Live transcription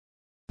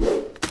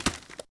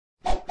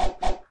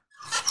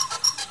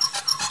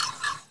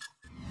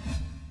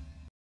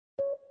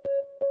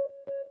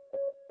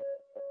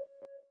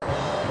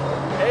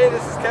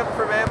this is Kevin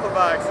from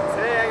AMPLIVOX, and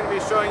today I'm going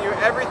to be showing you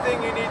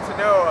everything you need to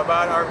know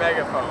about our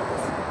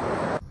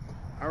megaphones.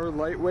 Our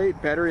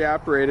lightweight,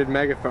 battery-operated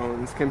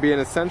megaphones can be an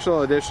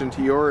essential addition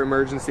to your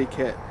emergency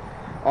kit.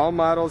 All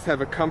models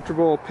have a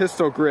comfortable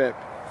pistol grip,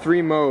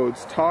 3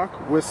 modes,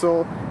 talk,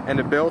 whistle, and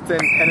a built-in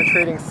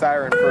penetrating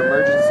siren for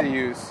emergency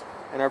use,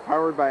 and are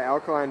powered by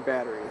alkaline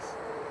batteries.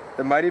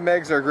 The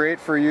Mity-Megs are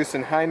great for use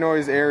in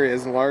high-noise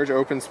areas and large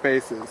open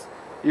spaces.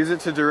 Use it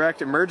to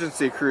direct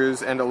emergency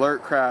crews and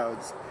alert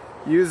crowds.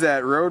 Use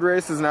at road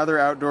races and other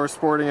outdoor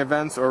sporting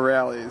events or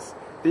rallies.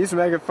 These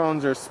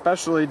megaphones are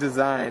specially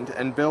designed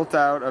and built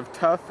out of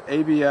tough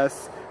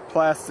ABS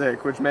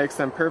plastic, which makes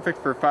them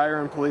perfect for fire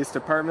and police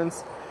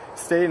departments,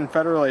 state and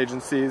federal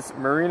agencies,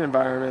 marine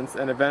environments,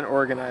 and event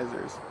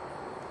organizers.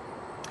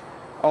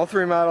 All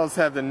 3 models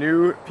have the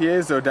new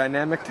piezo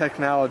dynamic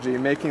technology,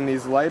 making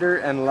these lighter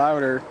and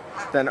louder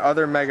than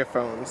other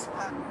megaphones.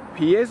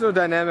 Piezo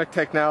dynamic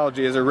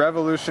technology is a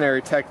revolutionary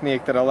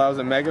technique that allows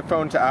a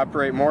megaphone to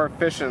operate more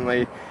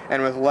efficiently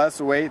and with less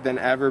weight than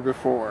ever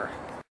before.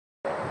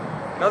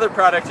 Another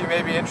product you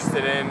may be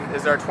interested in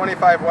is our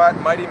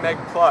 25-watt Mity-Meg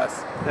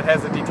Plus that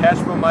has a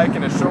detachable mic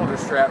and a shoulder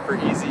strap for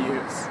easy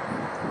use.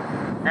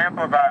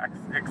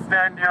 AMPLIVOX,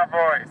 extend your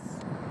voice.